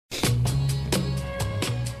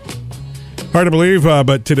Hard to believe,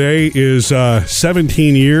 but today is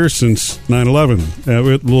 17 years since 9/11. We have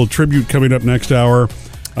a little tribute coming up next hour.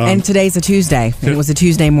 And today's a Tuesday. It was a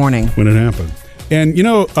Tuesday morning. When it happened. And, you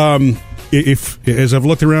know, as I've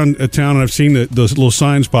looked around town and I've seen those little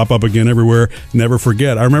signs pop up again everywhere, never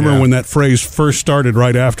forget. I remember when that phrase first started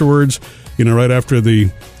right afterwards, right after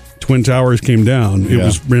the Twin Towers came down. It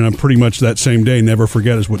was pretty much that same day. Never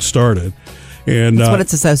forget is what started. And that's what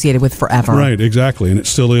it's associated with forever. Right, exactly. And it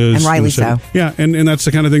still is. And rightly so. Yeah, and that's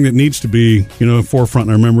the kind of thing that needs to be, forefront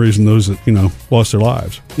in our memories and those that, lost their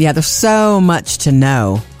lives. Yeah, there's so much to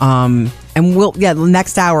know. And the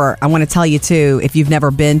next hour, I want to tell you, too, if you've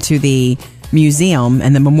never been to the museum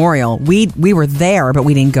and the memorial, we were there, but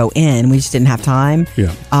we didn't go in. We just didn't have time.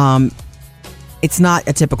 Yeah. It's not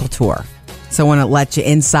a typical tour. So I want to let you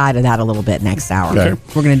inside of that a little bit next hour. Okay.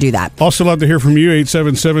 We're going to do that. Also love to hear from you,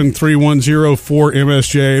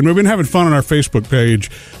 877-310-4MSJ. And we've been having fun on our Facebook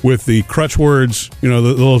page with the crutch words.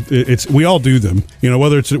 We all do them,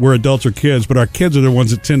 whether we're adults or kids, but our kids are the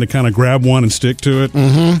ones that tend to kind of grab one and stick to it.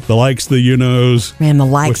 Mm-hmm. The likes, the you-knows. Man, the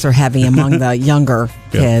likes are heavy among the younger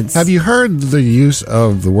kids. Have you heard the use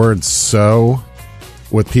of the word so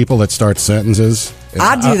with people that start sentences?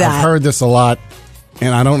 I do that. I've heard this a lot.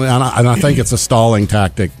 And I think it's a stalling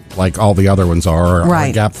tactic, like all the other ones are, or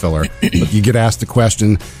a gap filler. But you get asked a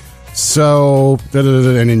question, so,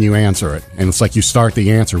 and then you answer it, and it's like you start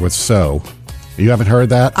the answer with "so." You haven't heard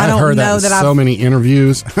that? I've heard that in so many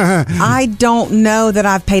interviews. I don't know that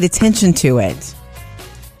I've paid attention to it.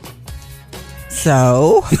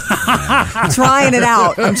 So, trying it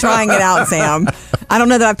out. I'm trying it out, Sam. I don't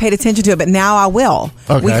know that I've paid attention to it, but now I will.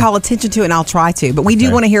 Okay. We call attention to it, and I'll try to. But we do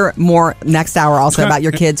want to hear more next hour also about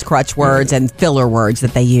your kids' crutch words and filler words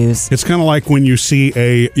that they use. It's kind of like when you see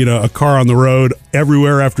a car on the road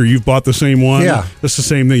everywhere after you've bought the same one. Yeah. It's the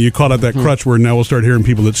same thing. You call out that crutch word, and now we'll start hearing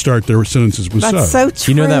people that start their sentences with That's so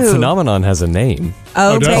true. That phenomenon has a name.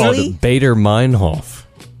 Oh, Bailey? Bader-Meinhof.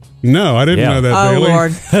 No, I didn't know that, Bailey. Oh,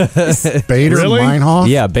 Lord. Bader-Meinhof?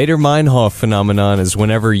 Yeah, Bader-Meinhof phenomenon is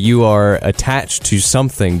whenever you are attached to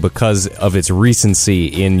something because of its recency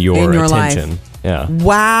in your attention. Life. Yeah.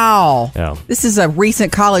 Wow. Yeah. This is a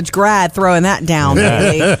recent college grad throwing that down.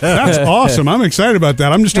 That's awesome. I'm excited about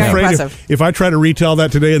that. I'm just afraid if I try to retell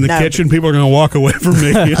that today in the kitchen, people are going to walk away from me.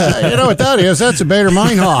 You know what that is? That's a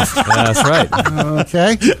Bader-Meinhof. That's right.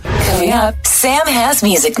 Okay. Coming up, Sam has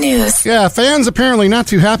music news. Yeah, fans apparently not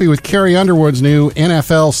too happy with Carrie Underwood's new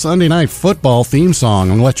NFL Sunday Night Football theme song.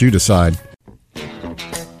 I'm going to let you decide.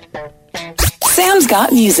 Sam's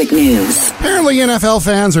got music news. Apparently, NFL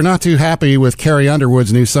fans are not too happy with Carrie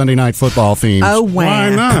Underwood's new Sunday Night Football theme. Oh, wow. Why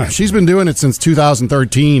not? She's been doing it since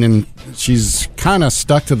 2013, and she's kind of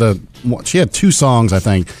stuck to she had two songs, I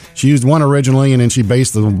think. She used one originally, and then she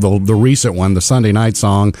based the recent one, the Sunday Night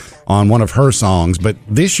song, on one of her songs. But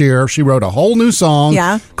this year, she wrote a whole new song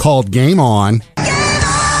called Game On.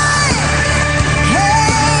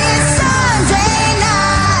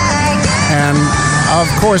 And, of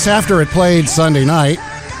course, after it played Sunday night,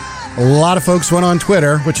 a lot of folks went on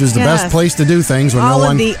Twitter, which is the best place to do things when all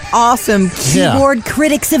of the awesome keyboard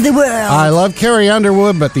critics of the world. I love Carrie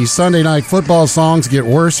Underwood, but these Sunday Night Football songs get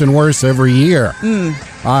worse and worse every year.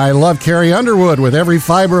 I love Carrie Underwood with every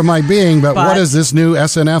fiber of my being, but what is this new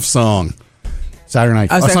SNF song? Sunday Night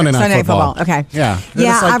Football. Okay. Yeah.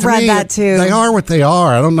 Yeah, I've read that too. They are what they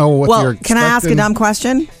are. I don't know what they're expecting. Can I ask a dumb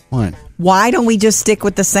question? What? Why don't we just stick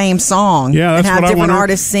with the same song and have different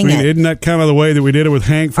artists sing it? Isn't that kind of the way that we did it with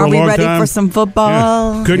Hank for a long time? Are we ready for some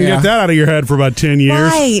football? Yeah. Couldn't get that out of your head for about 10 years.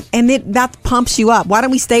 Right, and that pumps you up. Why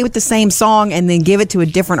don't we stay with the same song and then give it to a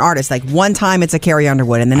different artist? Like one time it's a Carrie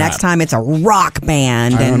Underwood and the next time it's a rock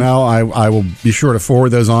band. I don't know. I will be sure to forward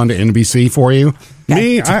those on to NBC for you.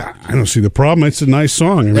 Me, I don't see the problem. It's a nice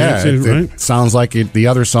song. I mean, it sounds like the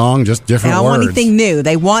other song, just different words. They don't want anything new.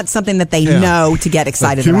 They want something that they know to get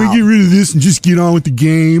excited about. Can we get rid of this and just get on with the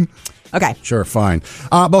game? Okay. Sure, fine.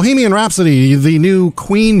 Bohemian Rhapsody, the new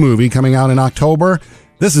Queen movie coming out in October.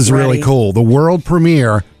 This is really cool. The world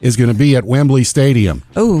premiere is going to be at Wembley Stadium,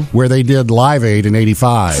 where they did Live Aid in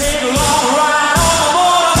 '85.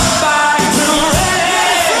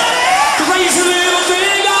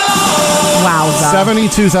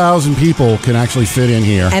 72,000 people can actually fit in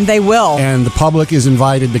here. And they will. And the public is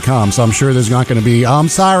invited to come, so I'm sure there's not going to be, I'm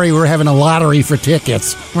sorry, we're having a lottery for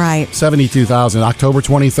tickets. Right. 72,000, October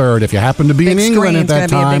 23rd. If you happen to be in England at that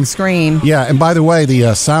time. It's going to be a big screen. Yeah, and by the way, the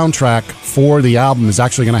soundtrack for the album is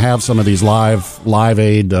actually going to have some of these Live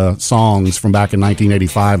Aid songs from back in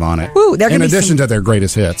 1985 on it. Ooh, in addition to their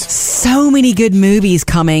greatest hits. So many good movies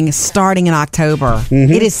coming starting in October.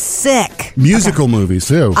 Mm-hmm. It is sick. Musical movies,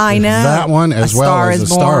 too. I know. That one, as well as A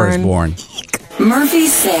Star is Born. Murphy,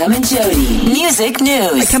 Sam, and Jody. Music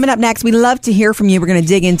news. Coming up next, we love to hear from you. We're going to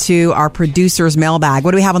dig into our producer's mailbag.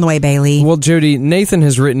 What do we have on the way, Bailey? Well, Jody, Nathan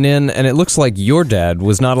has written in, and it looks like your dad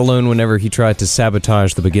was not alone whenever he tried to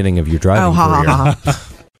sabotage the beginning of your driving career.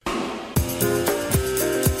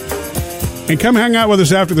 And come hang out with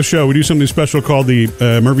us after the show. We do something special called the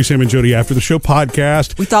Murphy, Sam, and Jody After the Show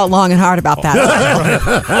podcast. We thought long and hard about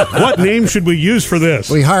that. What name should we use for this?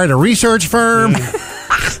 We hired a research firm.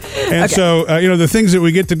 And so, the things that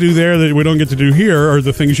we get to do there that we don't get to do here are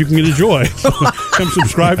the things you can enjoy. So come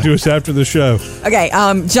subscribe to us after the show. Okay,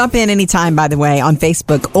 jump in anytime, by the way, on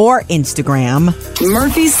Facebook or Instagram.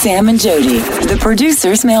 Murphy, Sam, and Jody, the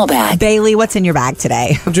producer's mailbag. Bailey, what's in your bag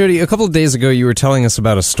today? Jody, a couple of days ago, you were telling us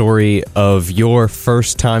about a story of your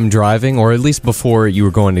first time driving, or at least before you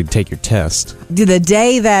were going to take your test. The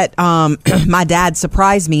day that my dad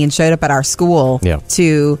surprised me and showed up at our school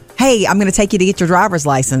to, hey, I'm going to take you to get your driver's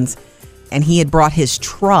license. And he had brought his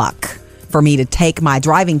truck for me to take my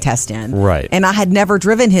driving test in. Right. And I had never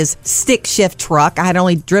driven his stick shift truck. I had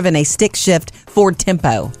only driven a stick shift Ford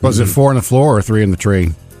Tempo. Was it 4 on the floor or 3 in the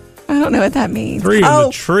tree? I don't know what that means. 3 in the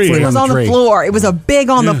tree. It was on the floor. It was a big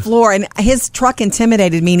on the floor. And his truck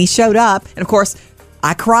intimidated me. And he showed up. And, of course,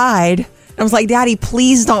 I cried. I was like, Daddy,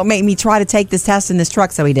 please don't make me try to take this test in this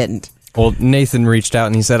truck. So he didn't. Well, Nathan reached out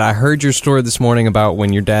and he said, I heard your story this morning about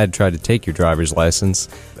when your dad tried to take your driver's license.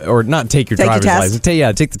 Or not take your driver's license.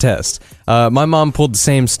 Take the test. My mom pulled the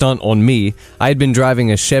same stunt on me. I had been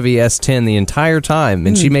driving a Chevy S10 the entire time,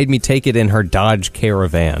 and she made me take it in her Dodge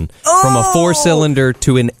Caravan. From a 4-cylinder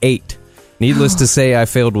to an 8. Needless to say, I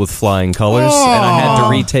failed with flying colors, and I had to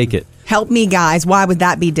retake it. Help me, guys. Why would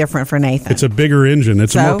that be different for Nathan? It's a bigger engine.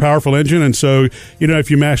 It's a more powerful engine. And so,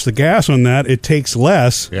 if you mash the gas on that, it takes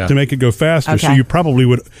less to make it go faster. Okay. So you probably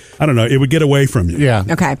would, it would get away from you. Yeah.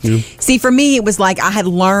 Okay. See, for me, it was like I had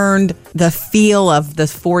learned the feel of the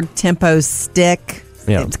Ford Tempo stick.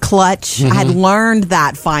 Clutch. I had learned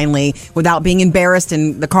that finally without being embarrassed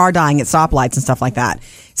in the car dying at stoplights and stuff like that.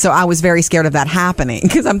 So I was very scared of that happening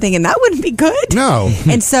because I'm thinking that wouldn't be good. No.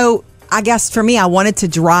 And so I guess for me, I wanted to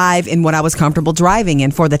drive in what I was comfortable driving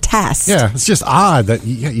in for the test. Yeah, it's just odd that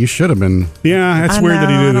you should have been. Yeah, it's weird that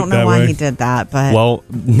he did it that way. I don't know why he did that, but... Well,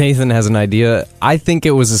 Nathan has an idea. I think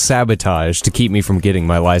it was a sabotage to keep me from getting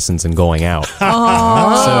my license and going out. So,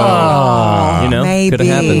 maybe, could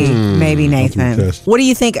have happened. Maybe, Nathan. What do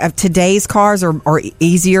you think of today's cars are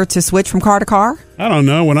easier to switch from car to car? I don't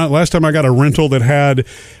know. Last time I got a rental that had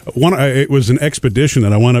it was an Expedition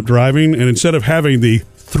that I wound up driving, and instead of having the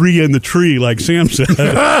 3 in the tree, like Sam said,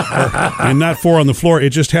 and not 4 on the floor,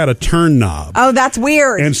 it just had a turn knob. Oh, that's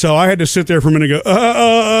weird. And so I had to sit there for a minute and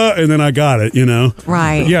go, and then I got it,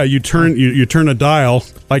 Right. But yeah, you turn a dial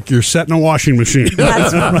like you're setting a washing machine.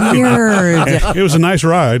 That's weird. It was a nice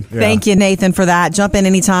ride. Thank you, Nathan, for that. Jump in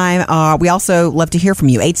anytime. We also love to hear from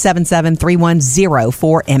you.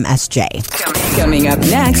 877-310-4MSJ. Coming up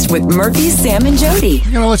next with Murphy, Sam, and Jody.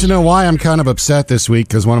 I'm going to let you know why I'm kind of upset this week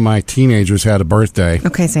because one of my teenagers had a birthday.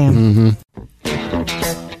 Okay, Sam.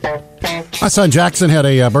 My son Jackson had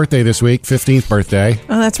a birthday this week, 15th birthday.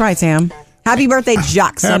 Oh, that's right, Sam. Happy birthday,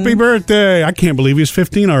 Jackson. Happy birthday. I can't believe he's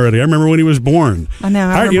 15 already. I remember when he was born. I know.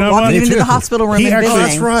 I remember walking into the hospital room and visiting.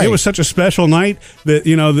 That's right. It was such a special night that,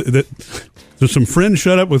 that some friends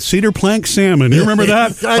showed up with cedar plank salmon. You remember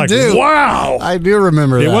that? I do. Wow. I do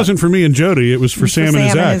remember that. It wasn't for me and Jody. It was for Sam and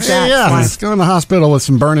his ex. Yeah. Let's go in the hospital with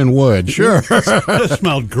some burning wood. Sure. It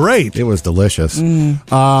smelled great. It was delicious.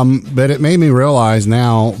 But it made me realize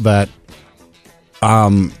now that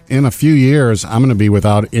in a few years, I'm going to be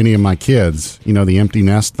without any of my kids. The empty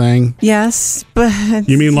nest thing. Yes, but...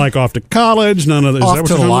 You mean like off to college? None of this. Off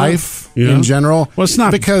to life in general? Well, it's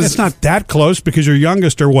not that close because your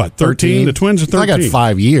youngest are what, 13? The twins are 13. I got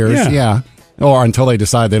 5 years, yeah. Or until they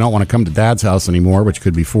decide they don't want to come to Dad's house anymore, which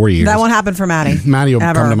could be 4 years. That won't happen for Maddie. Maddie will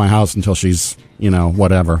come to my house until she's,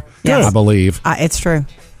 whatever. Yes. I believe. It's true.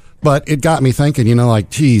 But it got me thinking,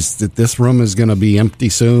 geez, that this room is going to be empty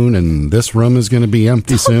soon, and this room is going to be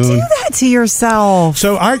empty soon. Don't do that to yourself.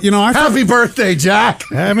 So I happy birthday, Jack!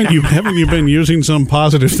 Haven't you been using some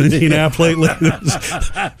positive thinking app lately?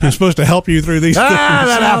 It's supposed to help you through these things.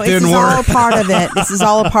 That app didn't work. All a part of it. This is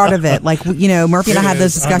all a part of it. Like Murphy and I have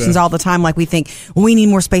those discussions all the time. Like we think we need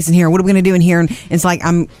more space in here. What are we going to do in here? And it's like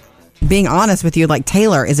being honest with you, like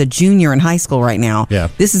Taylor is a junior in high school right now. Yeah.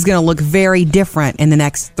 This is going to look very different in the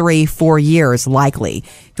next 3-4 years, likely.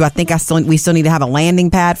 Do I think we still need to have a landing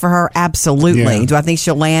pad for her? Absolutely. Yeah. Do I think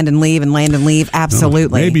she'll land and leave?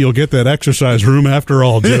 Absolutely. Maybe you'll get that exexercise room after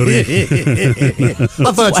all, Jody.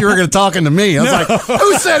 I thought you were going to talking to me. I was like,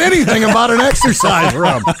 who said anything about an exercise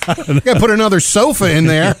room? You got to put another sofa in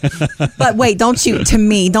there. But wait, don't you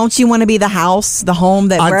want to be the house, the home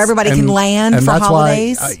where everybody can land for that's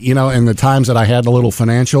holidays? Why, in the times that I had a little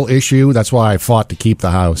financial issue, that's why I fought to keep the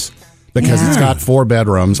house. Because it's got 4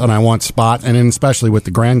 bedrooms, and I want spot, and then especially with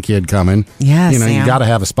the grandkid coming, yes, you got to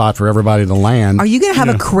have a spot for everybody to land. Are you going to have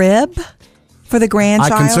a crib for the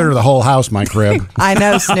grandchild? I consider the whole house my crib. I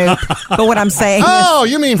know, Snoop. But what I'm saying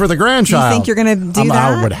you mean for the grandchild? You think you're going to do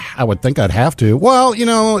that? I would think I'd have to. Well,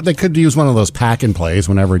 they could use one of those pack and plays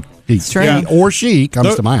whenever he or she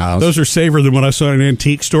comes to my house. Those are safer than what I saw in an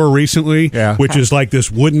antique store recently, which is like this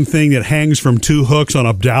wooden thing that hangs from 2 hooks on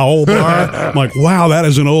a dowel bar. I'm like, wow, that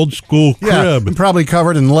is an old school crib. And probably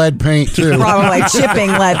covered in lead paint, too. Probably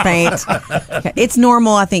chipping lead paint. It's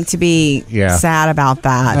normal, I think, to be sad about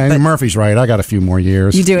that. And Murphy's right. I got a few more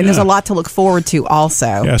years. You do, and there's a lot to look forward to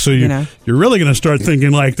also. Yeah, so you're really going to start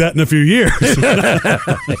thinking like that in a few years.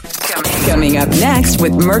 Coming up next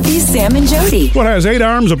with Murphy, Sam, and Jody. What has 8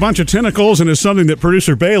 arms, a bunch of tentacles, and is something that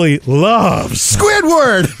producer Bailey loves?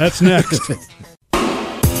 Squidward! That's next.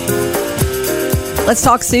 Let's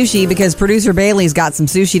talk sushi because producer Bailey's got some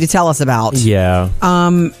sushi to tell us about. Yeah.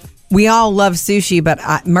 We all love sushi,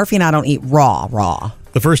 but Murphy and I don't eat raw.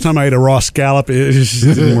 The first time I ate a raw scallop, it just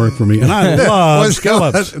didn't work for me. And I love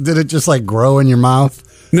scallops. Did it just grow in your mouth?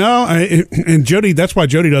 No, and Jody, that's why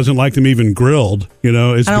Jody doesn't like them even grilled. I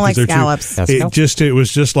don't like scallops. It was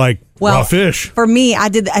just like raw fish. For me, I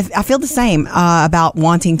feel the same about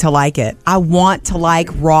wanting to like it. I want to like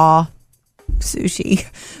raw sushi,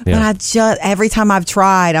 but every time I've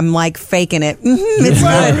tried, I'm like faking it. It's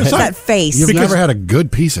good. It's that face. You've never had a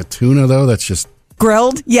good piece of tuna though that's just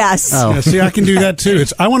grilled? Yes. Oh. Yeah, see, I can do that too.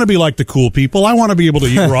 I want to be like the cool people. I want to be able to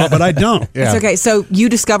eat raw, but I don't. It's okay. So you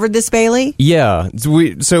discovered this, Bailey? Yeah.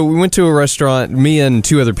 We went to a restaurant, me and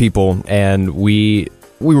 2 other people, and we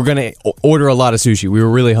were going to order a lot of sushi. We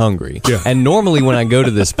were really hungry. Yeah. And normally when I go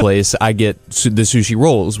to this place, I get the sushi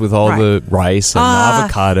rolls with all the rice and the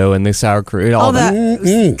avocado and the sour cream, all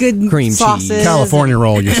the good cream sauces, cheese. California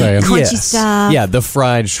roll, you're saying. Crunchy stuff. Yeah, the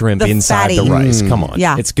fried shrimp inside fatty. the rice. Come on.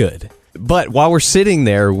 Yeah. It's good. But while we're sitting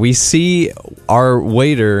there, we see our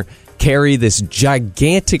waiter carry this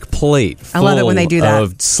gigantic plate full I love it when they do that.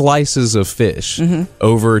 of slices of fish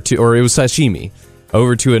over to, or it was sashimi,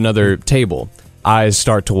 over to another table. Eyes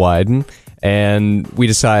start to widen, and we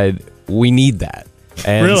decide we need that.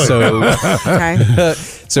 And really? So, okay.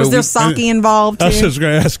 Was there sake involved too? I was just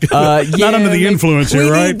going to ask. Not under the influence here,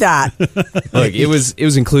 right? We need that. Look, it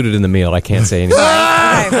was included in the meal. I can't say anything.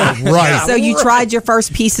 Okay. Right. So you tried your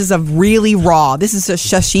first pieces of really raw. This is a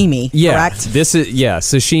sashimi, correct? This is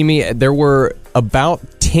sashimi. There were about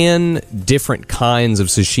 10 different kinds of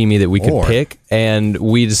sashimi that we could pick, and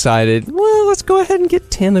we decided, well, let's go ahead and get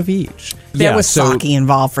 10 of each. There was sake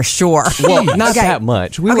involved for sure. Well, not that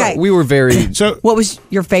much. We were very. So, what was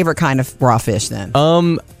your favorite kind of raw fish then?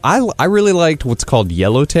 I really liked what's called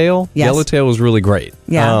yellowtail. Yes. Yellowtail was really great.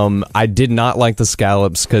 Yeah. I did not like the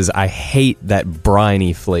scallops because I hate that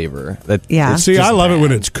briny flavor. See, I love it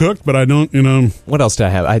when it's cooked, but I don't. What else did I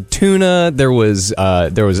have? I had tuna. There was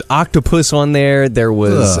octopus on there. There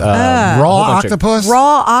was raw octopus.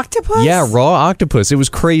 Raw octopus? Yeah, raw octopus. It was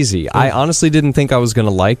crazy. I honestly didn't think I was going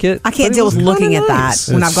to like it. I can't deal with looking at that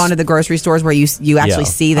when I've gone to the grocery stores where you actually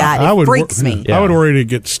see that. It freaks me. I would worry to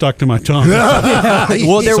get stuck to my tongue.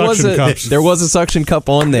 Well, there was a suction cup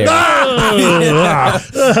on there.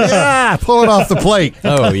 Yeah, pull it off the plate.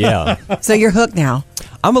 Oh yeah. So you're hooked now.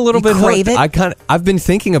 I'm a little bit crave hooked. it? I've been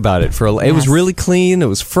thinking about it It was really clean. It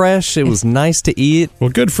was fresh. It was nice to eat.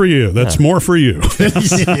 Well, good for you. That's more for you.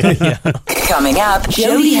 Coming up,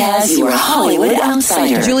 Jody has your Hollywood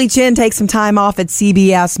Outsider. Julie Chen takes some time off at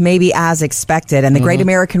CBS, maybe as expected, and the Great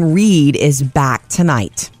American Read is back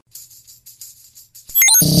tonight.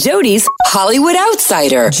 Jody's Hollywood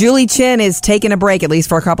Outsider. Julie Chen is taking a break, at least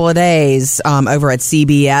for a couple of days, over at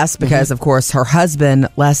CBS because, of course, her husband,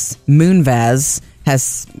 Les Moonves,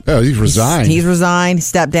 he's resigned. He's resigned,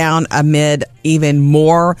 stepped down amid even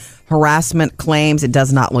more harassment claims. It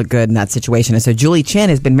does not look good in that situation. And so Julie Chen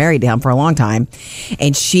has been married to him for a long time,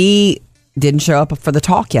 and she didn't show up for the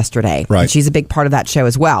talk yesterday. Right. And she's a big part of that show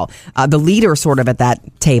as well. The leader sort of at that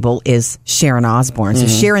table is Sharon Osbourne. So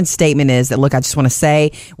Sharon's statement is that, look, I just want to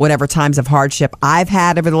say whatever times of hardship I've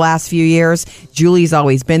had over the last few years, Julie's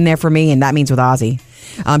always been there for me, and that means with Ozzy.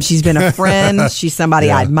 She's been a friend. She's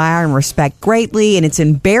somebody I admire and respect greatly. And it's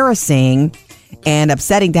embarrassing and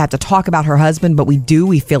upsetting to have to talk about her husband, but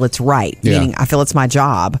we feel it's right. Meaning, I feel it's my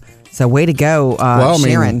job. So way to go,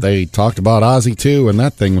 Sharon. They talked about Ozzy too, and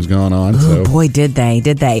that thing was going on. Oh, boy, did they.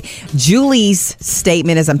 Julie's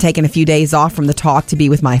statement is, I'm taking a few days off from the talk to be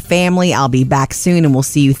with my family. I'll be back soon, and we'll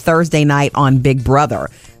see you Thursday night on Big Brother.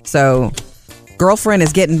 So girlfriend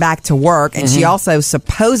is getting back to work, and she also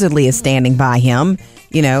supposedly is standing by him.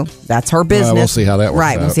 You know, that's her business. We'll see how that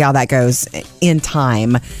works out. We'll see how that goes in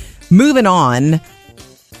time. Moving on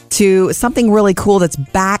to something really cool that's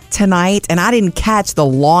back tonight, and I didn't catch the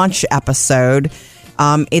launch episode.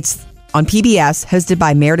 It's on PBS, hosted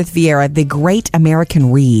by Meredith Vieira, The Great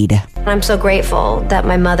American Read. I'm so grateful that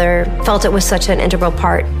my mother felt it was such an integral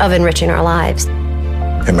part of enriching our lives.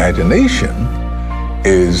 Imagination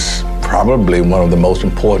is probably one of the most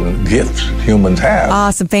important gifts humans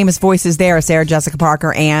have. Some famous voices there, Sarah Jessica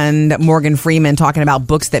Parker and Morgan Freeman, talking about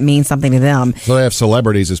books that mean something to them. So they have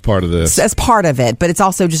celebrities as part of this. As part of it, but it's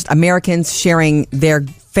also just Americans sharing their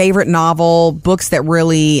favorite novel, books that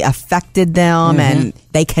really affected them and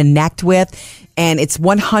they connect with. And it's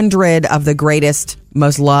 100 of the greatest,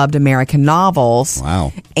 most loved American novels.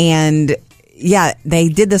 Wow. And yeah, they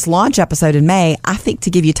did this launch episode in May, I think, to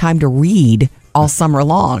give you time to read all summer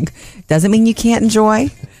long. Doesn't mean you can't enjoy.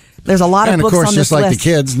 There's a lot of books on this list. And of course, just like the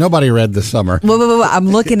kids, nobody read this summer. Well, I'm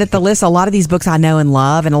looking at the list. A lot of these books I know and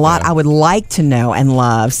love, and a lot I would like to know and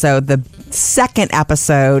love. So the second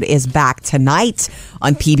episode is back tonight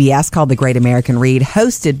on PBS, called The Great American Read,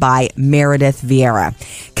 hosted by Meredith Vieira.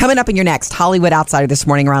 Coming up in your next Hollywood Outsider this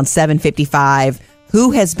morning around 7:55,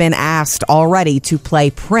 who has been asked already to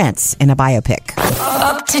play Prince in a biopic?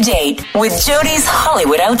 Up to date with Jody's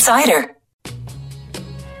Hollywood Outsider.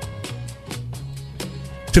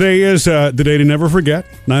 Today is the day to never forget,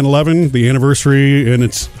 9/11, the anniversary, and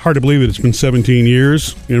it's hard to believe that it's been 17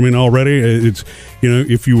 years. You know what I mean? Already, it's, you know,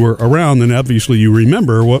 if you were around, then obviously you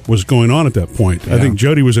remember what was going on at that point. Yeah. I think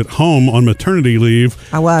Jody was at home on maternity leave.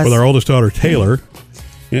 I was. With our oldest daughter, Taylor.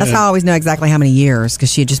 That's how I always know exactly how many years, because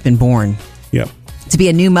she had just been born. Yeah. To be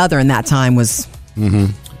a new mother in that time was...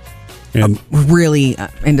 And really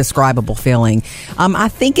indescribable feeling. I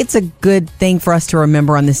think it's a good thing for us to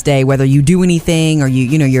remember on this day, whether you do anything or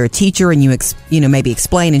you're a teacher and you maybe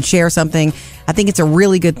explain and share something. I think it's a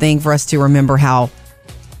really good thing for us to remember how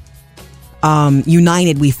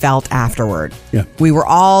united we felt afterward. Yeah. We were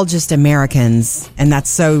all just Americans, and that's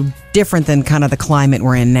so different than kind of the climate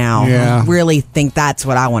we're in now. Yeah. I really think that's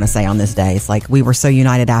what I want to say on this day. It's like we were so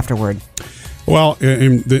united afterward. Well,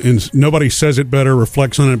 and nobody says it better,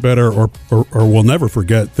 reflects on it better, or will never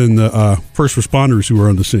forget than the first responders who were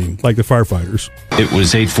on the scene, like the firefighters. It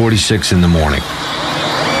was 8:46 in the morning.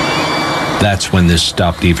 That's when this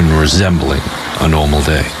stopped even resembling a normal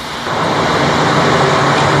day.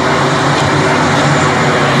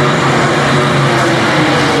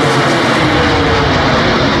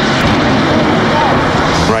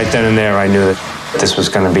 Right then and there, I knew that this was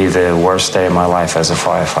going to be the worst day of my life as a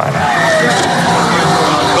firefighter.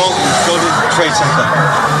 Go to the Trade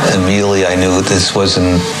Center. Immediately, I knew this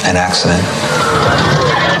wasn't an accident.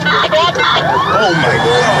 Oh my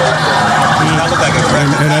God!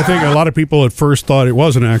 And I think a lot of people at first thought it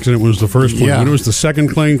was an accident. It was the first plane. When it was the second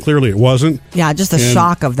plane, clearly it wasn't. Yeah, just the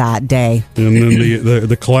shock of that day. And then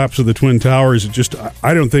the collapse of the Twin Towers.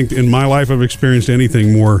 I don't think in my life I've experienced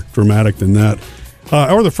anything more dramatic than that.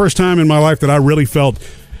 Or the first time in my life that I really felt,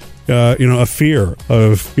 a fear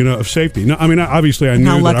of safety. No, I mean, obviously I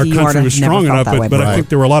knew that our country was strong enough, but I think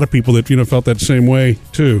there were a lot of people that, felt that same way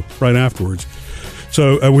too, right afterwards.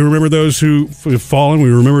 So we remember those who have fallen. We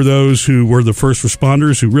remember those who were the first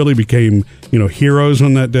responders who really became, heroes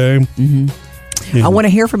on that day. Mm-hmm. I want to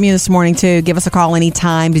hear from you this morning, too. Give us a call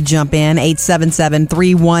anytime to jump in,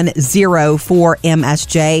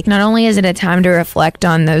 877-310-4MSJ. Not only is it a time to reflect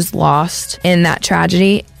on those lost in that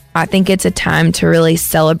tragedy, I think it's a time to really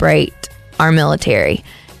celebrate our military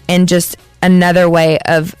and just another way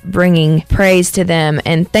of bringing praise to them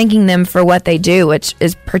and thanking them for what they do, which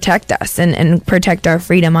is protect us and protect our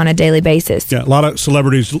freedom on a daily basis. Yeah, a lot of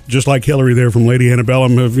celebrities, just like Hillary there from Lady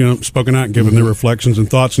Antebellum, have spoken out and given their reflections and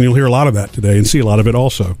thoughts, and you'll hear a lot of that today and see a lot of it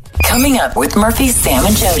also. Coming up with Murphy, Sam,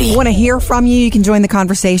 and Jody. Want to hear from you? You can join the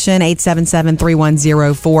conversation,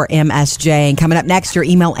 877-310-4MSJ. And coming up next, your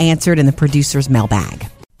email answered in the producer's mailbag.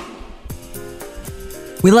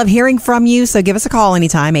 We love hearing from you, so give us a call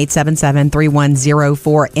anytime,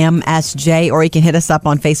 877-310-4MSJ, or you can hit us up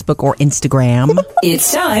on Facebook or Instagram.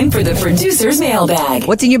 It's time for the producer's mailbag.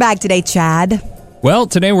 What's in your bag today, Chad? Well,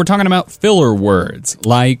 today we're talking about filler words,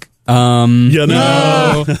 like And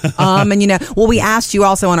well, we asked you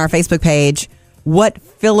also on our Facebook page, what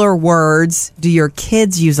filler words do your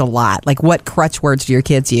kids use a lot? Like, what crutch words do your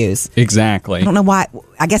kids use? Exactly. I don't know why.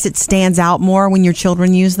 I guess it stands out more when your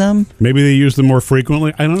children use them. Maybe they use them more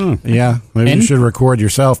frequently. I don't know. Yeah. Maybe you should record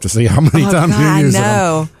yourself to see how many times you use them. I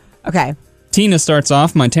know. Okay. Tina starts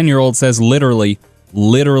off, my 10-year-old says literally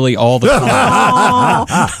all the time.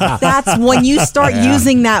 Oh, that's when you start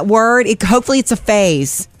using that word. Hopefully it's a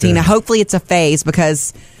phase, Tina. Yeah. Hopefully it's a phase,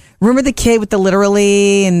 because remember the kid with the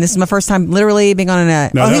literally, and this is my first time literally being on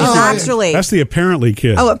a... No, he was actually... That's the apparently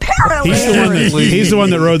kid. Oh, apparently. He's the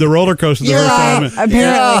one that rode the roller coaster the first time.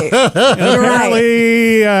 Apparently. You're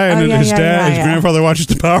apparently. And his grandfather watches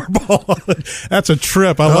the Powerball. That's a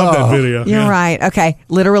trip. I love that video. You're right. Okay.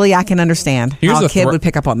 Literally, I can understand how a kid would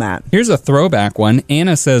pick up on that. Here's a throwback one.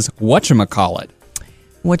 Anna says, whatchamacallit.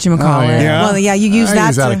 Whatchamacallit. Yeah. Well, yeah, you use I that.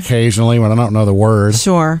 use that occasionally when I don't know the word.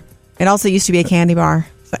 Sure. It also used to be a candy bar.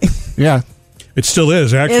 Yeah. It still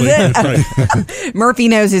is, actually. Is it? That's right. Murphy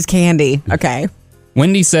knows his candy. Okay.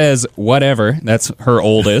 Wendy says, whatever. That's her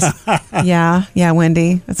oldest. Yeah,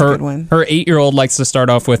 Wendy. That's a good one. Her 8-year-old likes to start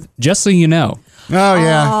off with, just so you know. Oh,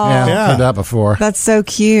 yeah. I've heard that before. That's so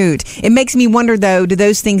cute. It makes me wonder, though, do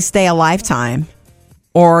those things stay a lifetime?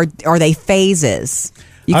 Or are they phases?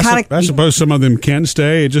 I suppose some of them can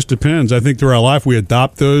stay. It just depends. I think through our life we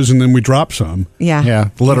adopt those and then we drop some. Yeah. Yeah.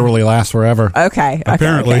 Literally lasts forever. Okay.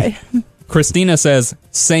 Apparently. Okay. Christina says,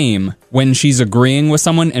 same, when she's agreeing with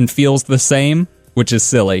someone and feels the same, which is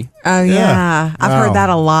silly. Oh, yeah. I've heard that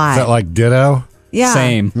a lot. Is that like ditto? Yeah.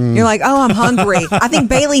 Same. You're like, oh, I'm hungry. I think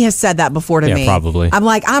Bailey has said that before to me. Yeah, probably. I'm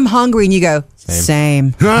like, I'm hungry. And you go,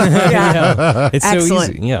 same. Yeah. It's Excellent.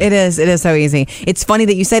 so easy. Yeah. It is. It is so easy. It's funny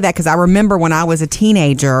that you say that, because I remember when I was a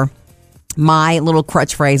teenager, my little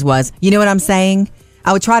crutch phrase was, you know what I'm saying?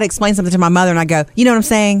 I would try to explain something to my mother and I go, you know what I'm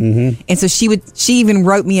saying? Mm-hmm. And so she even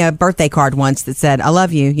wrote me a birthday card once that said, I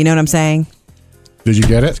love you. You know what I'm saying? Did you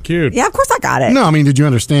get it? It's cute. Yeah, of course I got it. No, I mean, did you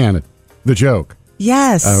understand it? The joke?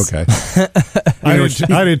 Yes. Oh, okay.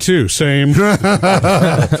 I did too. Same.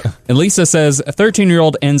 And Lisa says, a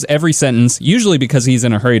 13-year-old ends every sentence, usually because he's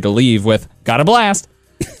in a hurry to leave, with, got a blast.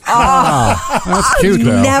 Oh, that's cute,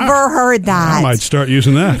 though. Never heard that. I might start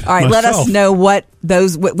using that. All right, let us know what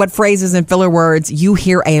phrases and filler words you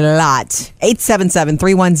hear a lot.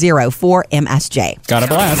 877-310-4MSJ. Got a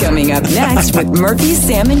blast. Coming up next with Murphy,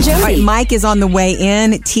 Sam, and Jody. All right, Mike is on the way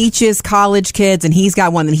in, teaches college kids, and he's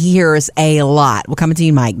got one that he hears a lot. We'll come to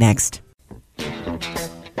you, Mike, next.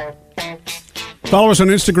 Follow us on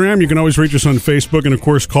Instagram. You can always reach us on Facebook. And, of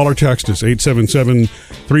course, call or text us,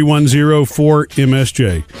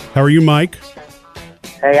 877-310-4MSJ. How are you, Mike?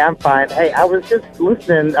 Hey, I'm fine. Hey, I was just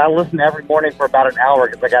listening. I listen every morning for about an hour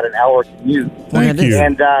because I got an hour commute. Thank you.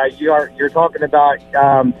 And you're talking about,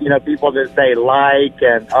 people that say like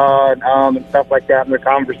and stuff like that in their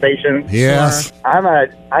conversations. Yes. I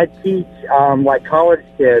teach like college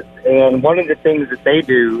kids, and one of the things that they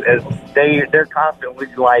do is they're constantly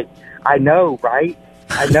like, I know, right?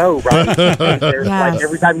 I know, right? Yes. Like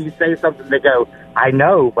every time you say something, they go, I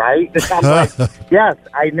know, right? And I'm like, yes,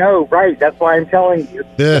 I know, right? That's why I'm telling you.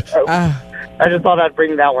 So, I just thought I'd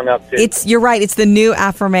bring that one up too. You're right. It's the new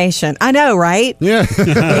affirmation. I know, right? Yeah. It's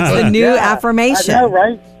the new affirmation. I know,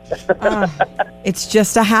 right? It's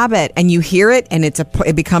just a habit, and you hear it, and it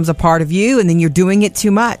becomes a part of you, and then you're doing it too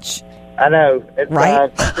much. I know. It's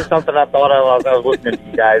right? Just something I thought of as I was listening to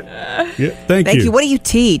you guys. Yeah, thank you. What do you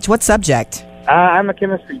teach? What subject? I'm a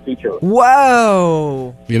chemistry teacher.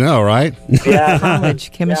 Whoa. You know, right? Yeah.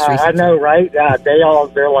 College chemistry. I know, right?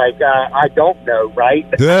 They're like, I don't know, right?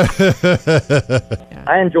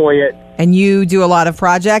 I enjoy it. And you do a lot of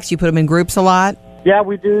projects? You put them in groups a lot? Yeah,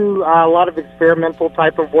 we do a lot of experimental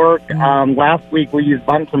type of work. Last week we used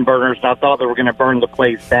Bunsen burners, and I thought they were going to burn the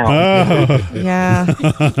place down. Yeah.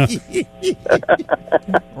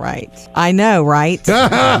 Right. I know, right? All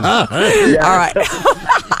right.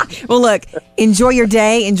 Well, look, enjoy your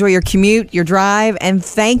day, enjoy your commute, your drive, and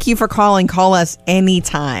thank you for calling. Call us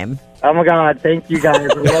anytime. Oh, my God. Thank you, guys.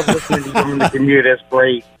 I love listening to you on the commute. It's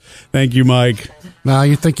great. Thank you, Mike. Now,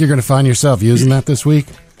 you think you're going to find yourself using that this week?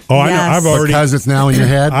 Oh, I know. I've already, because it's now in your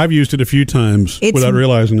head. I've used it a few times without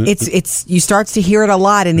realizing it. It's you start to hear it a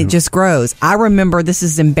lot, and it just grows. I remember, this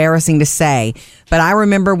is embarrassing to say, but I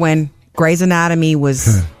remember when Grey's Anatomy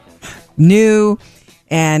was new,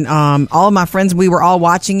 and all of my friends, we were all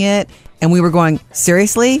watching it, and we were going,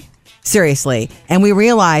 seriously? And we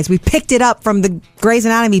realized we picked it up from the Grey's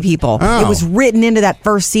Anatomy people. Oh. It was written into that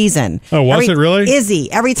first season. Oh, was it really?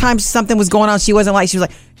 Izzy, every time something was going on, she was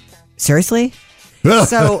like, seriously?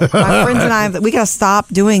 So my friends and I, we got to stop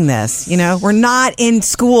doing this. You know, we're not in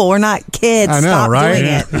school. We're not kids. I know, stop right?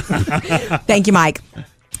 doing it. Thank you, Mike.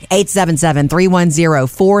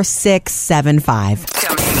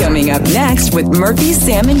 877-310-4675. Coming up next with Murphy,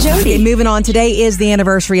 Sam, and Jody. Okay, moving on. Today is the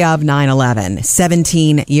anniversary of 9/11,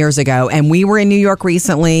 17 years ago. And we were in New York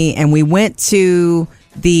recently, and we went to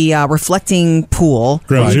the reflecting pool.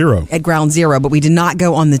 Ground Zero. At Ground Zero, but we did not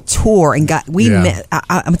go on the tour. And I'm going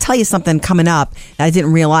to tell you something coming up that I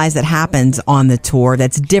didn't realize that happens on the tour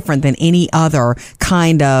that's different than any other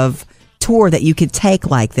kind of tour that you could take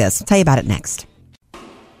like this. I'll tell you about it next.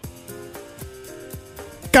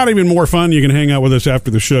 Got even more fun. You can hang out with us after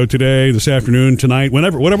the show today, this afternoon, tonight,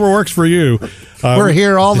 whatever works for you. We're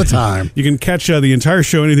here all the time. You can catch the entire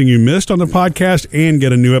show, anything you missed on the podcast, and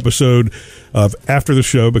get a new episode of After the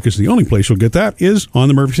Show, because the only place you'll get that is on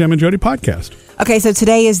the Murphy, Sam, and Jody podcast. Okay, so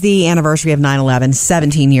today is the anniversary of 9/11,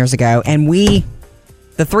 17 years ago, and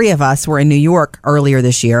the three of us were in New York earlier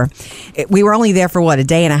this year. We were only there for, a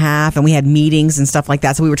day and a half, and we had meetings and stuff like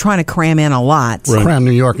that, so we were trying to cram in a lot. Right. Cram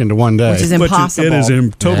New York into one day. Which is impossible. It is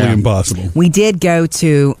totally impossible. We did go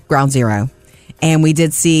to Ground Zero, and we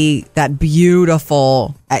did see that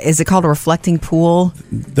beautiful, is it called a reflecting pool?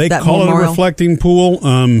 They call it a reflecting pool,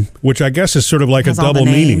 which I guess is sort of like a double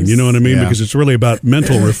meaning. You know what I mean? Yeah. Because it's really about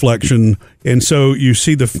mental reflection. And so you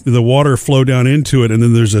see the water flow down into it, and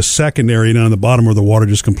then there's a secondary down at the bottom where the water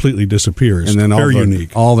just completely disappears. And then very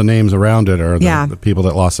unique. All the names around it are the people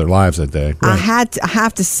that lost their lives that day. Right. I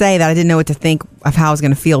have to say that I didn't know what to think of how I was going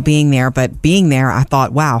to feel being there, but being there, I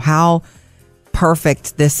thought, wow, how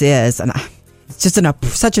perfect this is. And it's just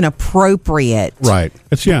such an appropriate way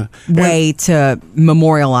to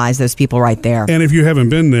memorialize those people right there. And if you haven't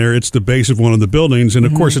been there, it's the base of one of the buildings. And,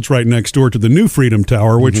 of course, it's right next door to the new Freedom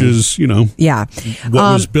Tower, which is, what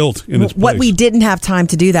was built in its place. What we didn't have time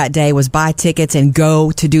to do that day was buy tickets and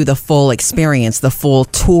go to do the full experience, the full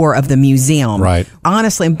tour of the museum. Right.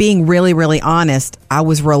 Honestly, and being really, really honest, I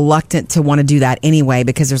was reluctant to want to do that anyway,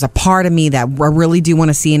 because there's a part of me that I really do want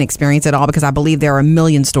to see and experience it all, because I believe there are a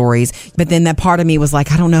million stories. But then that part of me was like,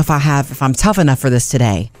 I don't know if I'm tough enough for this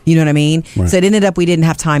today. You know what I mean? Right. So it ended up we didn't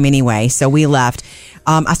have time anyway, so we left.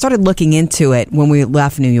 I started looking into it when we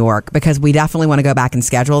left New York, because we definitely want to go back and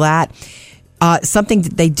schedule that. Something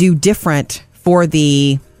that they do different for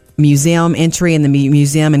the museum entry and the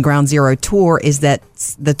museum and Ground Zero tour is that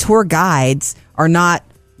the tour guides are not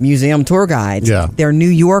museum tour guides. Yeah. They're New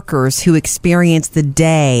Yorkers who experience the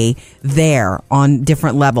day there on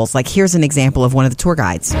different levels. Like, here's an example of one of the tour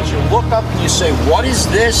guides. As you look up and you say, what is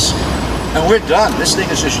this? And we're done. This thing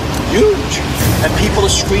is just huge. And people are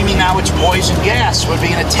screaming now it's poison gas. We're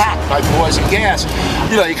being attacked by poison gas.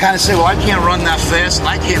 You kind of say, well, I can't run that fast and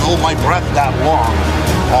I can't hold my breath that long.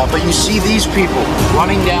 But you see these people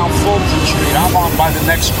running down Fulton Street. I'm on by the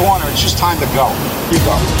next corner. It's just time to go. You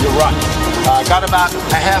go. You're running. Got about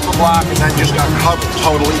a half a block and then just got covered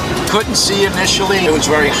totally. Couldn't see initially. It was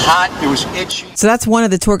very hot. It was itchy. So that's one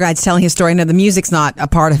of the tour guides telling his story. Now, the music's not a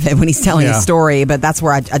part of it when he's telling his story, but that's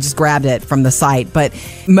where I just grabbed it from the site. But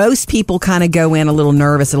most people kind of go in a little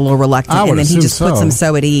nervous, a little reluctant, and then he just puts them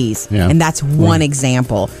so at ease. Yeah. And that's one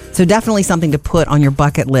example. So definitely something to put on your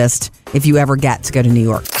bucket list if you ever get to go to New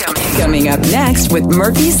York. Coming up next with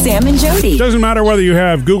Murphy, Sam, and Jody. Doesn't matter whether you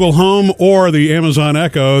have Google Home or the Amazon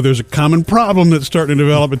Echo, there's a common problem that's starting to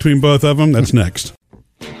develop between both of them. That's next.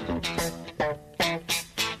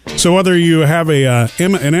 So whether you have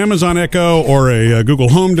an Amazon Echo or a Google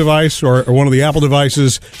Home device or one of the Apple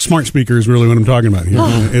devices, smart speaker is really what I'm talking about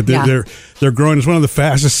here. They're growing. It's one of the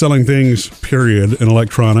fastest selling things, period, in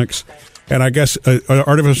electronics. And I guess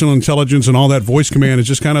artificial intelligence and all that voice command is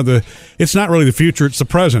just kind of it's not really the future, it's the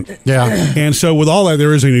present. Yeah. And so with all that,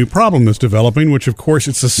 there is a new problem that's developing, which of course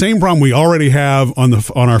it's the same problem we already have on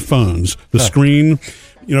our phones. The screen,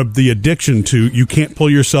 the addiction to, you can't pull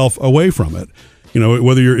yourself away from it.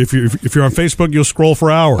 Whether if you're on Facebook, you'll scroll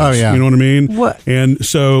for hours. Oh, yeah. You know what I mean? What? And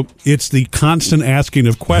so it's the constant asking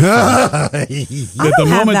of questions. The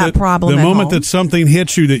moment that something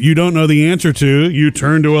hits you that you don't know the answer to, you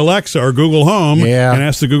turn to Alexa or Google Home and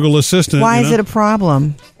ask the Google Assistant. Why is it a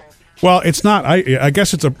problem? Well, it's not. I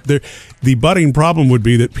guess it's the budding problem would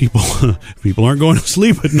be that people aren't going to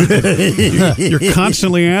sleep at night. You're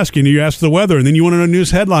constantly asking. You ask the weather, and then you want to know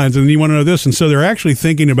news headlines, and then you want to know this, and so they're actually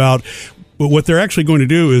thinking about. But what they're actually going to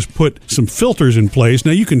do is put some filters in place.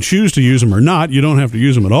 Now, you can choose to use them or not. You don't have to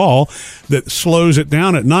use them at all. That slows it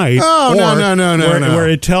down at night. Oh, no. Where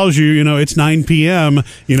it tells you, it's 9 p.m.,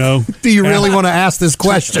 Do you really want to ask this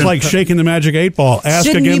question? It's like shaking the magic 8 ball. Ask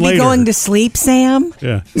Shouldn't again you be later. going to sleep, Sam?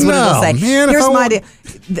 Yeah. That's what it'll say. Man, Here's my idea.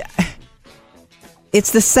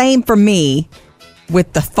 It's the same for me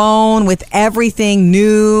with the phone, with everything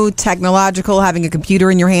new, technological, having a computer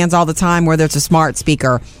in your hands all the time, whether it's a smart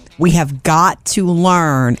speaker. We have got to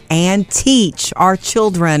learn and teach our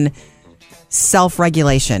children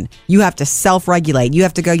self-regulation. You have to self-regulate. You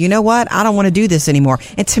have to go, you know what? I don't want to do this anymore.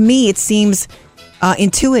 And to me, it seems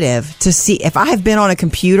intuitive to see. If I have been on a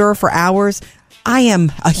computer for hours, I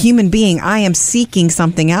am a human being. I am seeking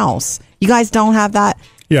something else. You guys don't have that?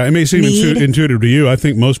 Yeah, it may seem intuitive to you. I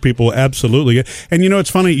think most people absolutely. And it's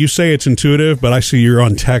funny, you say it's intuitive, but I see you're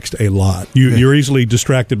on text a lot. You're easily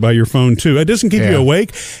distracted by your phone, too. It doesn't keep you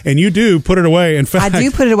awake, and you do put it away. In fact, I do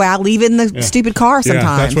put it away. I leave it in the stupid car sometimes.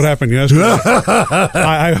 Yeah, that's what happened. Yes.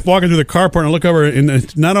 I walk into the carport and I look over,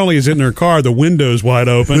 and not only is it in her car, the window's wide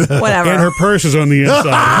open. Whatever. And her purse is on the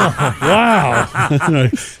inside. Wow.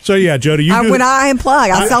 So, yeah, Jody, when I unplug,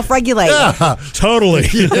 I self-regulate. Yeah, totally.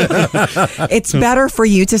 It's better for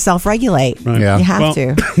you to self-regulate. Right. Yeah. You have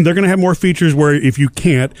to. They're going to have more features where if you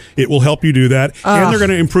can't, it will help you do that. And they're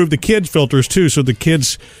going to improve the kids' filters, too, so the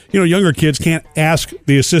kids, younger kids can't ask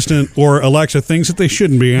the assistant or Alexa things that they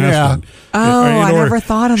shouldn't be asking. I never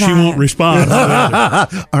thought of that. She won't respond.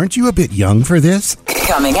 Aren't you a bit young for this?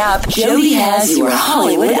 Coming up, Jody has your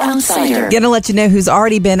Hollywood Outsider. Going to let you know who's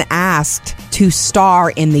already been asked to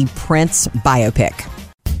star in the Prince biopic.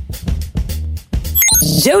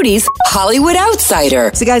 Jody's Hollywood Outsider.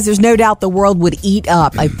 So, guys, there's no doubt the world would eat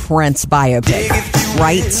up a Prince biopic,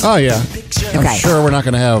 right? Oh, yeah. Okay. I'm sure we're not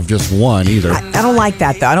going to have just one either. I don't like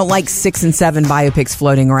that, though. I don't like 6 and 7 biopics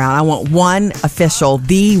floating around. I want one official,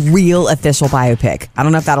 the real official biopic. I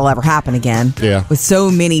don't know if that'll ever happen again. Yeah. With so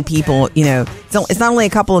many people, it's not only a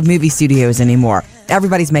couple of movie studios anymore.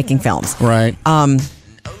 Everybody's making films. Right.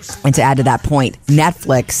 And to add to that point,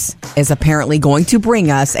 Netflix is apparently going to bring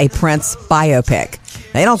us a Prince biopic.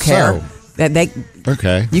 They don't care.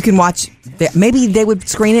 Okay. You can watch. Maybe they would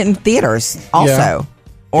screen it in theaters also. Yeah.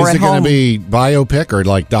 Or is it going to be biopic or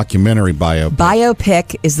like documentary biopic?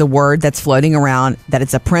 Biopic is the word that's floating around, that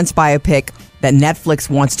it's a Prince biopic that Netflix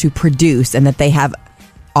wants to produce and that they have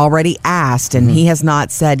already asked. And he has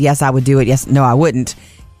not said, yes, I would do it. Yes, no, I wouldn't.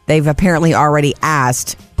 They've apparently already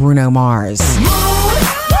asked Bruno Mars.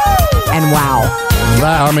 And wow.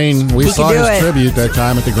 I mean, we saw his tribute that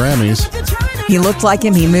time at the Grammys. He looked like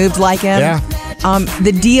him. He moved like him. Yeah.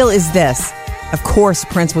 The deal is this. Of course,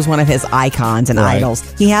 Prince was one of his icons and idols.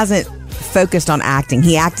 He hasn't focused on acting.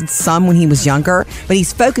 He acted some when he was younger, but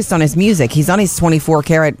he's focused on his music. He's on his 24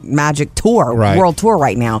 Karat Magic tour, world tour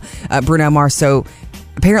right now, Bruno Mars. So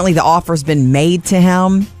apparently the offer's been made to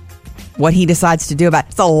him. What he decides to do about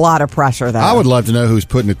it's a lot of pressure, though. I would love to know who's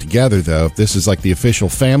putting it together, though. If this is like the official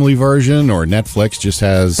family version or Netflix just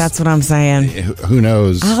has... That's what I'm saying. Who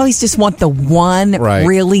knows? I always just want the one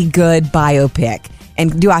really good biopic.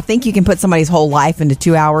 And do I think you can put somebody's whole life into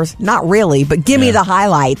 2 hours? Not really, but give me the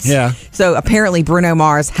highlights. Yeah. So apparently Bruno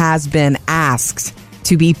Mars has been asked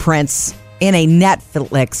to be Prince in a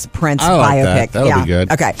Netflix Prince biopic. That'll be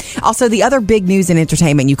good. Okay. Also, the other big news in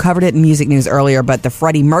entertainment, you covered it in music news earlier, but the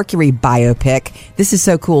Freddie Mercury biopic, this is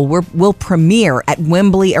so cool. We'll premiere at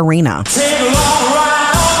Wembley Arena.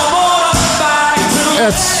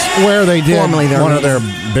 That's where they did one of their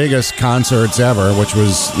biggest concerts ever, which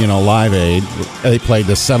was, Live Aid. They played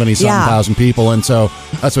to 70-something thousand people, and so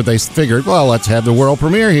that's what they figured, well, let's have the world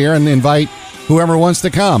premiere here and invite whoever wants to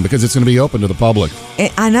come because it's going to be open to the public.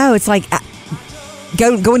 I know. It's like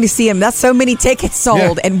going to see him. That's so many tickets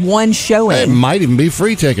sold and one showing. It might even be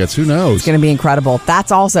free tickets. Who knows? It's going to be incredible.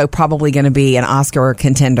 That's also probably going to be an Oscar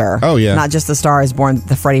contender. Oh, yeah. Not just The Star is Born,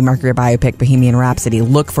 the Freddie Mercury biopic, Bohemian Rhapsody.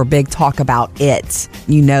 Look for big talk about it.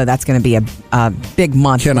 That's going to be a big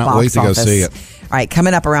month. Cannot wait to go see it. All right,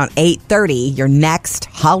 coming up around 8:30, your next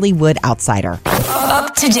Hollywood Outsider.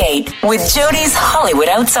 Up to date with Jody's Hollywood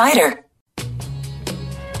Outsider.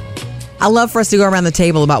 I love for us to go around the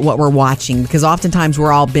table about what we're watching because oftentimes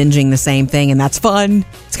we're all binging the same thing and that's fun.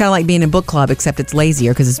 It's kind of like being in book club, except it's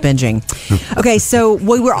lazier because it's binging. Okay, so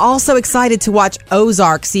we were all so excited to watch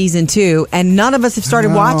Ozark Season 2 and none of us have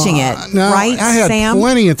started watching it, right, I had Sam?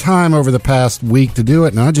 Plenty of time over the past week to do it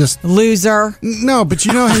and I just... Loser. No, but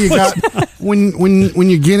you know how you got... when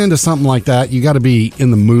you get into something like that, you got to be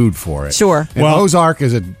in the mood for it. Sure. And Ozark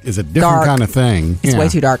is a different kind of thing. It's way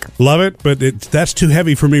too dark. Love it, but that's too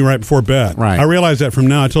heavy for me right before bed. Right. I realize that from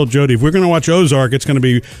now. I told Jody, if we're going to watch Ozark, it's going to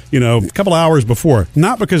be, a couple hours before.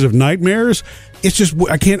 Not because of nightmares. It's just,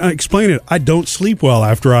 I can't explain it. I don't sleep well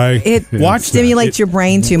after I watch stimulates your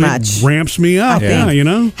brain too much. It ramps me up.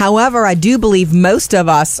 However, I do believe most of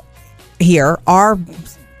us here are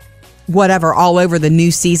all over the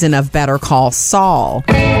new season of Better Call Saul.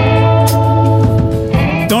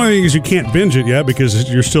 The only thing is you can't binge it yet because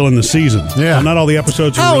you're still in the season. Yeah. Not all the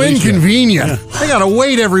episodes are How released inconvenient. yet. I got to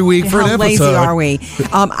wait every week for an How episode. lazy are we?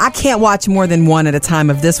 I can't watch more than one at a time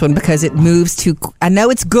of this one because it moves too. I know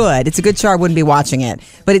it's good. It's a good show. I wouldn't be watching it,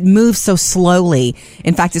 but it moves so slowly.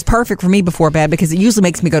 In fact, it's perfect for me before bed because it usually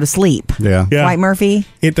makes me go to sleep. Yeah. Right, Murphy?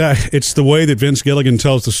 It's the way that Vince Gilligan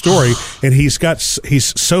tells the story, and he's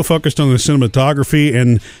so focused on the cinematography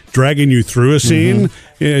and dragging you through a scene.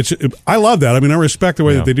 I love that. I mean, I respect the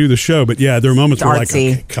way that they do the show, but yeah, there are moments where like,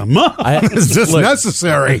 okay, come on, is this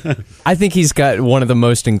necessary? I think he's got one of the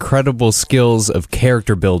most incredible skills of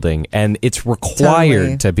character building, and it's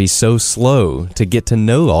required to be so slow to get to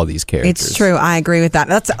know all these characters. It's true. I agree with that.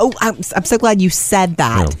 I'm so glad you said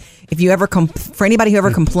that. Yeah. If you ever for anybody who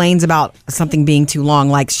ever complains about something being too long,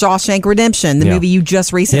 like Shawshank Redemption, the movie you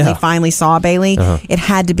just recently finally saw, Bailey, it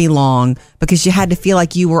had to be long because you had to feel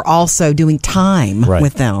like you were also doing time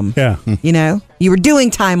with them. Yeah. You know, you were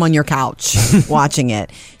doing time on your couch watching it.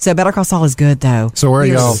 So Better Call Saul is good though. So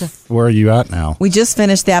where are you at now? We just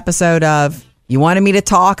finished the episode of You Wanted Me to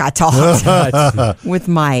Talk, I Talked with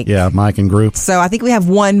Mike. Yeah, Mike and group. So I think we have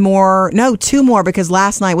two more because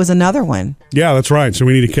last night was another one. Yeah, that's right. So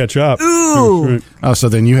we need to catch up. Ooh. Oh, so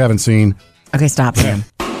then you haven't seen. Okay, stop, Sam.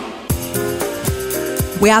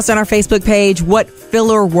 We asked on our Facebook page, what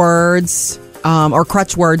filler words or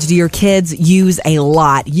crutch words do your kids use a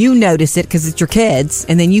lot? You notice it because it's your kids,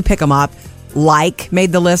 and then you pick them up. Like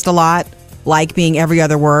made the list a lot. Like being every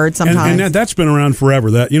other word sometimes. And that's been around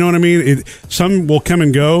forever. That, you know what I mean? Some will come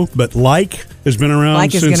and go, but like has been around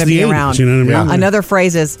like since is going to be 80s, around. You know what I mean? Another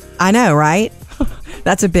phrase is, I know, right?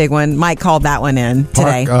 That's a big one. Mike called that one in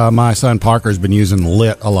today. My son Parker's been using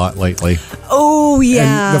lit a lot lately. Oh,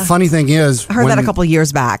 yeah. And the funny thing is... I heard that a couple of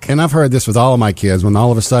years back. And I've heard this with all of my kids. When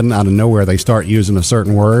all of a sudden, out of nowhere, they start using a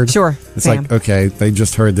certain word. Sure. It's like, okay, they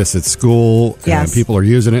just heard this at school, and people are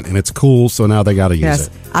using it, and it's cool, so now they got to use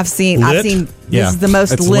it. I've seen this is the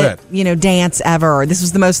most lit, dance ever. This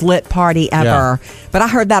was the most lit party ever. Yeah. But I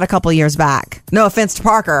heard that a couple of years back. No offense to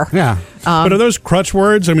Parker. Yeah. But are those crutch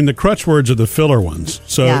words? I mean, the crutch words are the filler ones.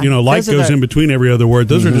 So, like goes in between every other word.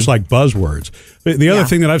 Those are just like buzzwords. But the other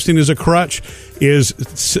thing that I've seen as a crutch is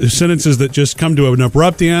sentences that just come to an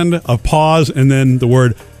abrupt end, a pause, and then the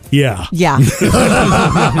word yeah. Yeah. Like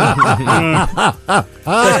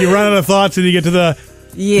you run out of thoughts and you get to the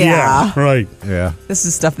yeah. Right. Yeah. This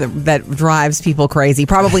is stuff that drives people crazy.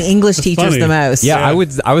 Probably English teachers funny. The most. Yeah, I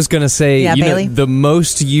was going to say, Bailey? The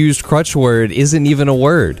most used crutch word isn't even a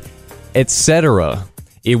word. Etc.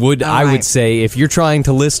 It would I would say if you're trying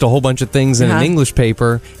to list a whole bunch of things in an English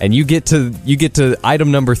paper and you get to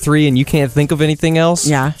item number 3 and you can't think of anything else,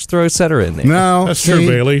 just throw etc. in there. No, that's true,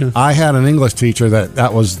 Bailey. I had an English teacher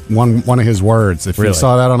that was one of his words. If you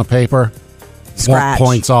saw that on a paper, scratch.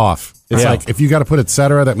 Points off. It's like if you got to put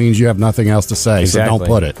etc., that means you have nothing else to say. Exactly. So don't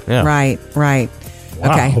put it. Yeah. Right.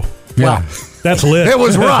 Wow. Okay. Yeah. That's lit. It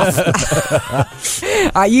was rough.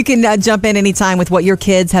 You can jump in anytime with what your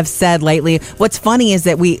kids have said lately. What's funny is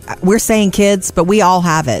that we're saying kids, but we all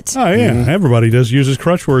have it. Oh, yeah. Mm-hmm. Everybody uses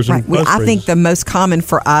crutch words. Right. I think the most common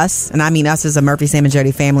for us, and I mean us as a Murphy, Sam, and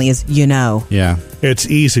Jody family, is Yeah. It's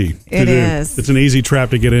easy. It is. It's an easy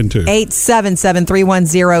trap to get into.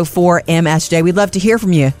 877-310-4MSJ. We'd love to hear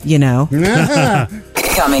from you,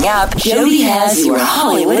 Coming up, Jody has your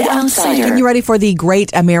Hollywood Outsider. Are you ready for the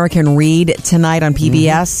Great American Read tonight on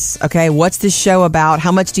PBS? Okay, what's this show about?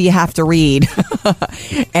 How much do you have to read?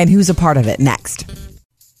 And who's a part of it? Next.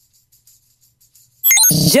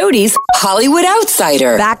 Jody's Hollywood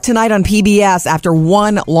Outsider. Back tonight on PBS after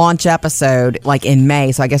one launch episode, like in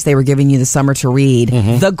May, so I guess they were giving you the summer to read.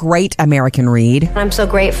 The Great American Read. I'm so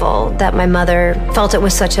grateful that my mother felt it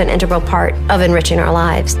was such an integral part of enriching our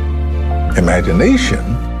lives. Imagination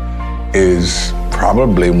is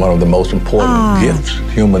probably one of the most important gifts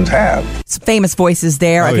humans have. It's famous voices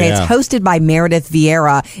there. It's hosted by Meredith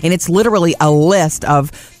Vieira, and it's literally a list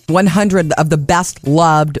of 100 of the best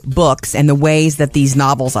loved books and the ways that these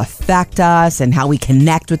novels affect us and how we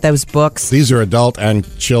connect with those books. These are adult and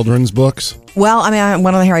children's books? Well, I mean,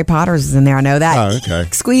 one of the Harry Potters is in there. I know that. Oh, okay.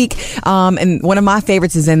 Squeak. And one of my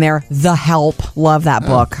favorites is in there, The Help. Love that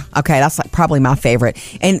book. Okay, that's probably my favorite.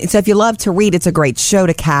 And so if you love to read, it's a great show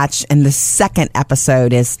to catch. And the second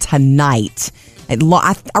episode is tonight.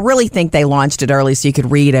 I really think they launched it early so you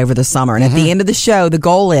could read over the summer. And at the end of the show, the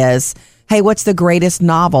goal is, hey, what's the greatest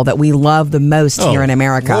novel that we love the most here in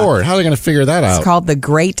America? Lord, how are they going to figure that out? It's called The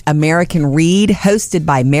Great American Read, hosted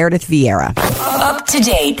by Meredith Vieira. Up to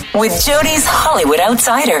date with Jody's Hollywood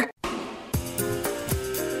Outsider.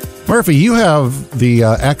 Murphy, you have the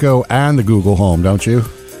Echo and the Google Home, don't you?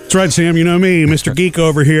 That's right, Sam. You know me, Mr. Geek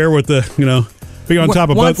over here with the, be on top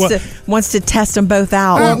of both. Wants to test them both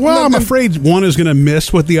out. Well, I'm afraid one is going to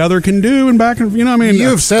miss what the other can do, and back and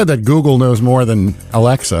You've said that Google knows more than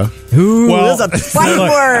Alexa. Those are fighting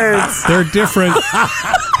words. They're different.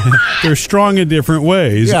 They're strong in different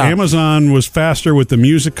ways. Yeah. Amazon was faster with the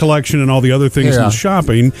music collection and all the other things in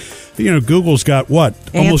shopping. Google's got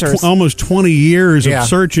almost 20 years of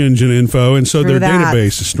search engine info, and so their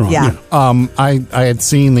database is strong. Yeah. I had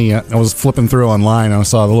seen I was flipping through online, and I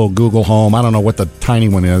saw the little Google Home. I don't know what the tiny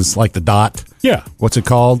one is, like the Dot. Yeah. What's it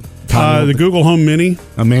called? The Google Home Mini.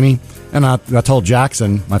 A Mini. And I told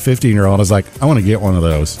Jackson, my 15-year-old, I was like, I want to get one of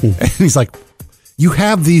those. And he's like, you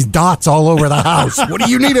have these dots all over the house. What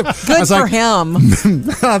do you need? Good for him.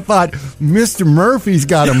 I thought, Mr. Murphy's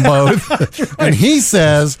got them both. And he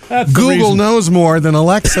says, Google knows more than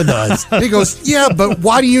Alexa does. He goes, yeah, but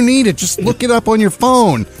why do you need it? Just look it up on your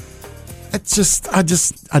phone. I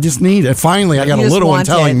just need it. Finally, I got a little one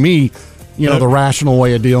telling me, the rational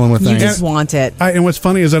way of dealing with things. You just want it. And what's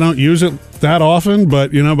funny is I don't use it that often,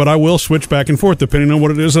 but I will switch back and forth depending on what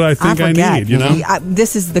it is that I think I need.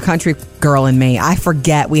 This is the country girl in me. I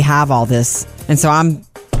forget we have all this, and so I'm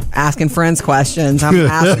asking friends questions. I'm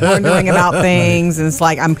wondering about things, and it's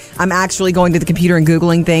like I'm actually going to the computer and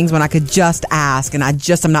Googling things when I could just ask, and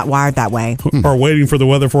I'm not wired that way. Or waiting for the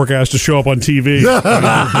weather forecast to show up on TV.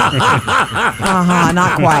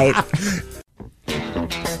 Not quite.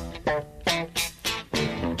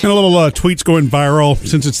 And a little tweets going viral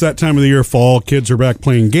since it's that time of the year, fall. Kids are back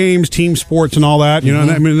playing games, team sports, and all that. And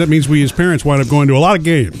that means we as parents wind up going to a lot of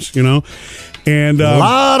games. And a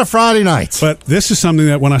lot of Friday nights. But this is something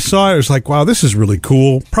that when I saw it, I was like, wow, this is really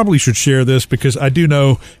cool. Probably should share this because I do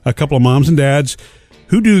know a couple of moms and dads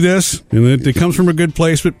who do this, and it comes from a good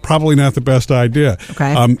place, but probably not the best idea.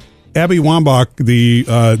 Okay. Abby Wambach,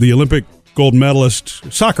 the Olympic gold medalist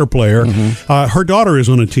soccer player, her daughter is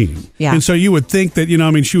on a team. Yeah. And so you would think that,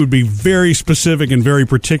 she would be very specific and very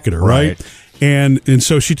particular, right? And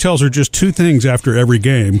so she tells her just two things after every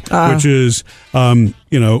game, which is,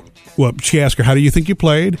 she asked her, how do you think you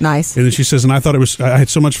played? Nice. And then she says, and I had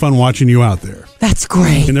so much fun watching you out there. That's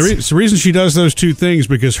great. And the reason she does those two things,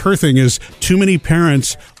 because her thing is too many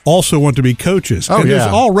parents also want to be coaches. Oh, and there's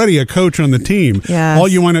already a coach on the team. Yes. All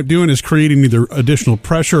you wind up doing is creating either additional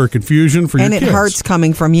pressure or confusion for your kids. And it hurts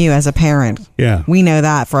coming from you as a parent. Yeah. We know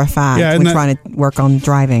that for a fact. Yeah, We're trying to work on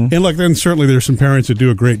driving. And look, then certainly there's some parents that do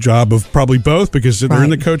a great job of probably both because they're in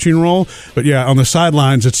the coaching role. But yeah, on the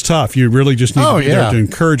sidelines, it's tough. You really just need to be there to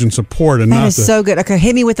encourage and support. And that is so good. Okay,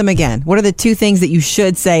 hit me with them again. What are the two things that you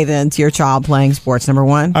should say then to your child playing sports? Number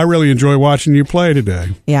one? I really enjoy watching you play today.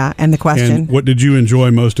 Yeah, and the question? And what did you enjoy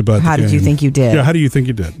most about the game? How did you think you did? Yeah, how do you think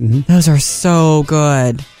you did? Mm-hmm. Those are so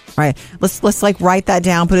good. All right, let's write that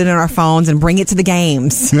down, put it in our phones, and bring it to the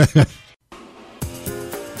games.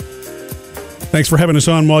 Thanks for having us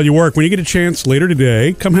on while you work. When you get a chance later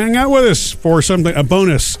today, come hang out with us for a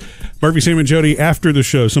bonus. Murphy, Sam, and Jody after the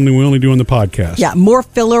show, something we only do on the podcast. Yeah, more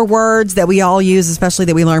filler words that we all use, especially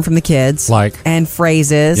that we learn from the kids. And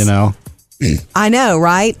phrases. I know,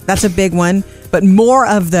 right? That's a big one. But more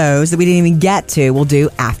of those that we didn't even get to, we'll do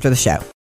after the show.